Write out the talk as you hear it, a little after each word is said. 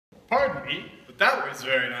Pardon me, but that was a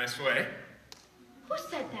very nice way. Who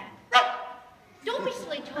said that? Don't be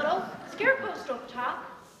silly, Toto. Scarecrows don't talk.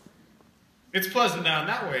 It's pleasant down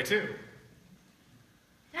that way, too.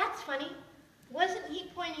 That's funny. Wasn't he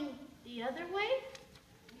pointing the other way?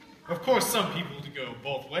 Of course, some people do go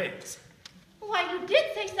both ways. Why, you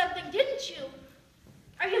did say something, didn't you?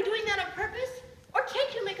 Are you doing that on purpose? Or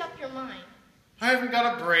can't you make up your mind? I haven't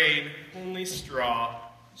got a brain, only straw.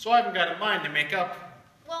 So I haven't got a mind to make up.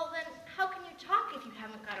 Well, then, how can you talk if you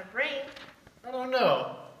haven't got a brain? I don't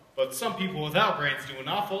know. But some people without brains do an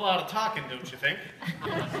awful lot of talking, don't you think?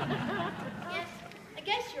 Yes, I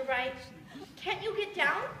guess you're right. Can't you get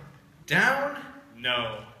down? Down?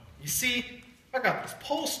 No. You see, I got this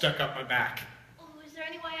pole stuck up my back. Oh, is there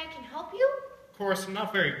any way I can help you? Of course, I'm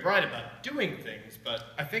not very bright about doing things, but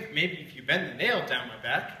I think maybe if you bend the nail down my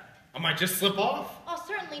back, I might just slip off. I'll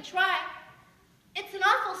certainly try. It's an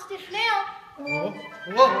awful stiff nail. Whoa,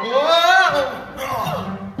 whoa,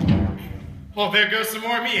 whoa! Oh, there goes some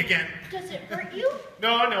more of me again. Does it hurt you?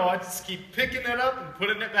 No, I just keep picking it up and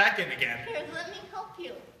putting it back in again. Here, let me help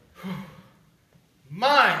you.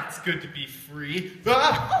 My, it's good to be free.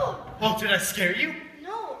 Ah! Oh, did I scare you?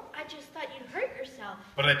 No, I just thought you hurt yourself.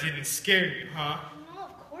 But I didn't scare you, huh? No,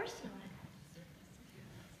 of course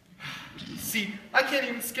not. See, I can't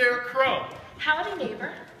even scare a crow. Howdy,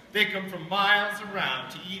 neighbor. They come from miles around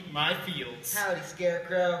to eat my fields. Howdy,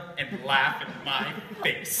 Scarecrow. And laugh in my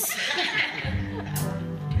face.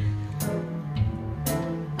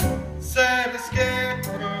 Said a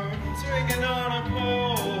scarecrow swinging on a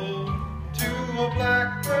pole to a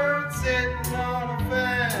blackbird sitting on a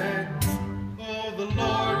fence. Oh, the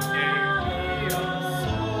Lord gave me a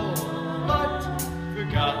soul, but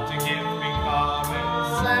forgot to give me common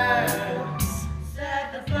sense. Said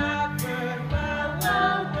the blackbird, well,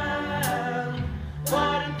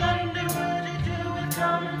 what in thunder would you do with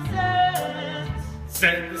common sense?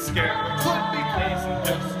 Said the scarecrow could be pleasing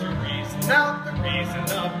just to reason out the reason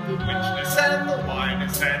of the witchness and the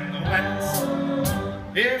winess and the whence.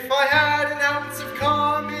 If I had an ounce of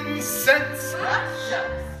common sense,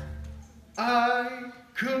 I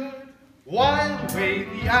could while away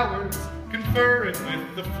the hours, conferring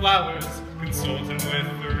with the flowers, consulting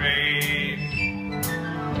with the rain.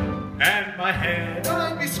 And my head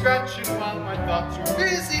I'd be scratching while my thoughts were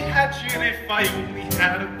busy hatching if I only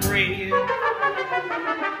had a brain.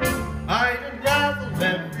 I'd unravel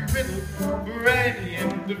every riddle for any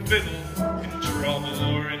individual in trouble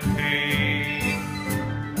or in pain.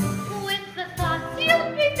 With the thoughts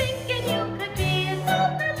you'd be thinking you could be a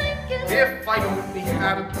Silver Lincoln If I only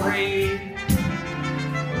had a brain.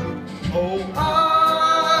 Oh,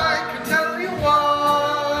 I could tell you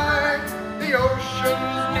why the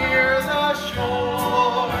ocean's near the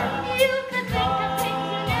shore. You could think of things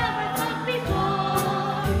you never thought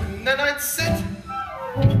before. And then I'd sit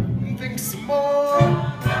and think some more.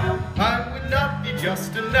 I would not be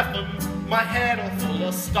just a Nephilim, my head all full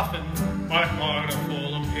of stuffing, my heart all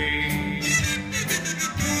full of pain.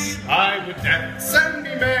 I would dance and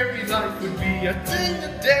be merry, life would be a thing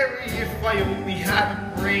of dairy if I only had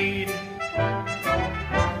a brain.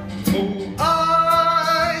 Oh,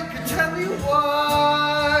 I could tell you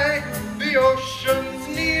why the ocean's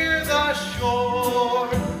near the shore.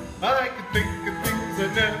 I could think of things I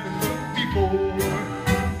never looked before.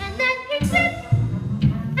 And then he'd sit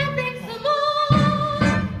and think some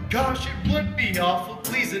more. Gosh, it would be awful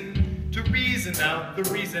pleasing to reason out the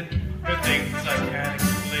reason for things I can't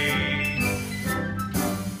explain.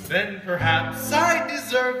 Then perhaps I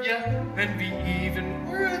deserve ya and be even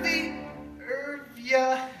worthy of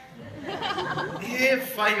ya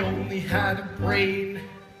if I only had a brain.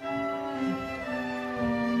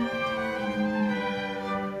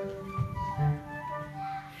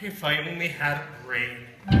 If I only had a brain.